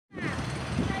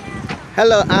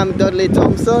Hello, I'm Dudley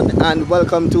Thompson and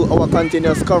welcome to our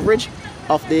continuous coverage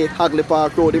of the Hagley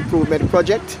Park Road Improvement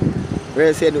Project.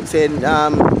 We're saying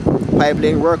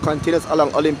pipeline work continues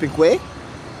along Olympic Way.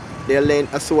 They're laying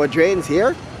a sewer drains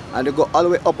here and they go all the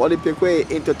way up Olympic Way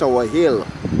into Tower Hill.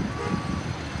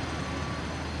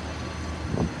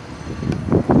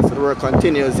 So the work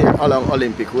continues here along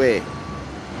Olympic Way.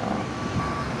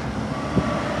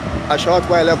 A short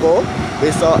while ago,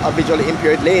 we saw a visually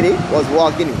impaired lady was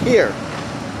walking here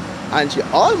and she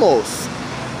almost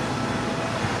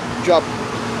dropped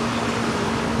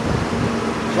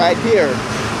right here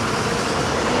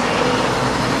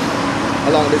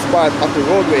along this part of the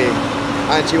roadway,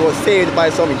 and she was saved by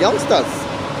some youngsters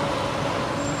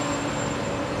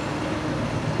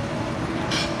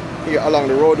here along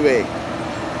the roadway.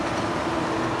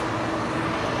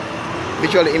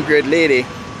 Visually impaired lady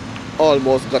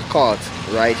almost got caught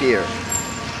right here.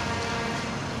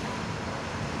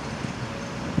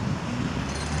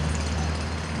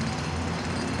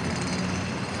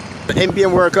 The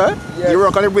MPM worker, yes. You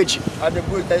work on the bridge? On the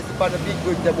bridge, I used to on the big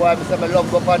bridge, the boy, I say I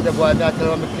love go on the boy, and I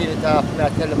tell him to clean it off, and I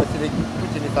tell him to put it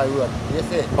in the road. You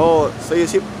see? Oh, so you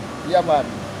see? Yeah, man.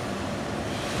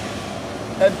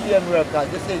 MPM worker,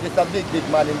 you see, this is a big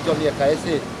man in Jamaica, you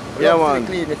see? Yeah, man.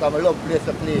 Clean it, I'm a love place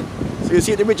to clean. So you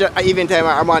see the bridge at even time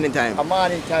or morning time? A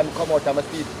morning time come out and I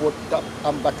see both top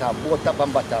and bottom, both top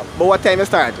and bottom. But what time you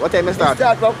start? What time you start? We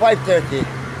start from 5:30.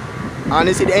 And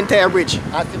you see the entire bridge?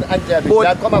 I see the entire bridge.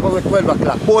 I come up with 12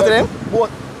 o'clock. Both of them?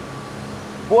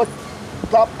 Both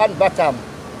top and bottom.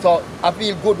 So I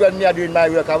feel good when me are doing my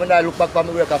work, and when I look back from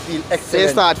my work I feel excellent. So you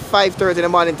start 5:30 in the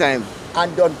morning time?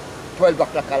 And done 12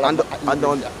 o'clock.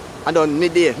 And done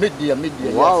midday? Midday,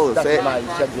 wow, yes. That's my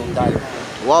schedule time.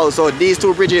 Wow, so these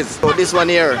two bridges, so this one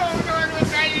here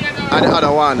and the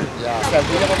other one.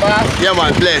 Yeah. Yeah,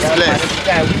 man, bless.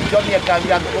 Man, we Jamaica, we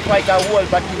have quite a whole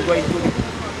battle going to the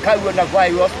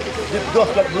coronavirus, the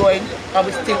dust not blowing, and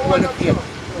we still hold the faith.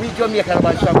 We Jamaican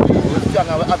man strong,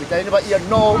 our habit. I never hear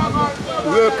no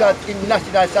workers in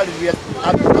national salaries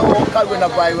and no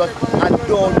coronavirus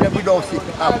and we don't see it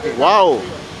happening. Wow,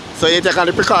 so you take all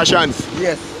the precautions?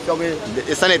 Yes. So we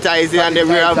sanitizing and then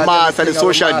we have masks and the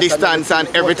social distance and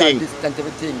everything.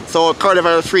 So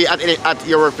coronavirus free at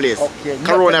your workplace? Okay.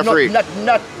 Corona free?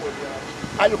 Not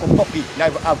I look a puppy,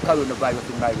 never have coronavirus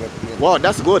in my workplace. Wow,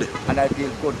 that's good. And I feel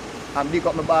good. And big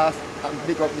up my boss, and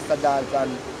big up Mr. Dance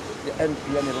and the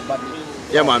MP and everybody.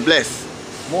 Yeah, man, bless.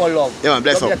 More love. Yeah, man,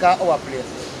 bless up. Our place.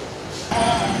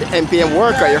 The MPM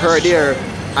worker you heard here,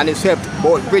 and he swept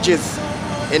both bridges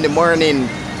in the morning,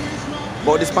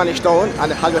 both the Spanish Town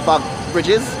and the Hagley Park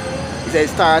bridges. He said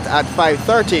start at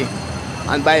 5:30,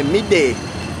 and by midday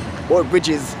both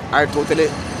bridges are totally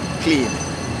clean.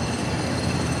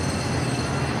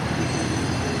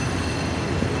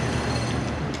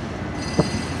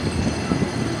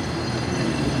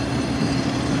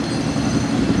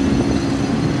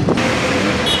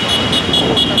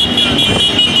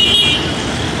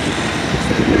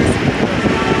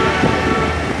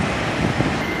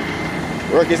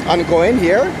 Work is ongoing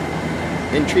here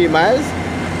in 3 miles.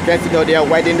 You can see now they are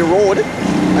widening the road,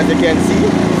 as you can see.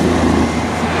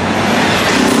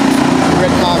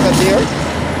 Red markers here.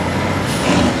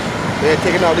 They are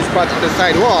taking out this part of the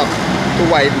sidewalk to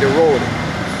widen the road.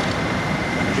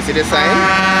 You see the sign?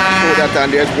 Show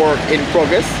that there's work in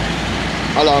progress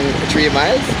along 3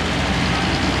 miles.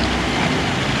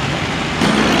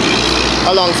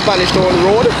 Along Spanish Town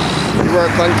Road, the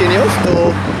work continues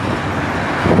to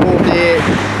move the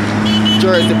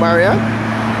Jersey barrier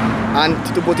and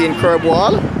to put in curb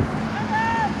wall.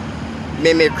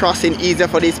 Make crossing easier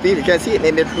for these people. You can see it,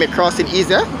 make crossing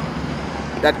easier.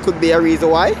 That could be a reason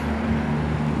why.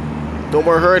 No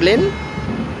more hurdling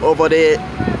over the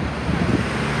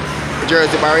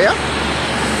Jersey barrier,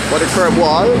 but the curb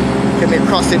wall can make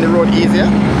crossing the road easier,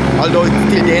 although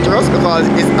it's still dangerous because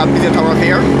it's a busy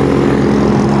thoroughfare.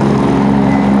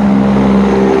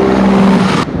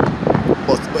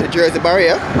 But the Jersey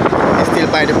barrier is still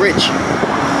by the bridge.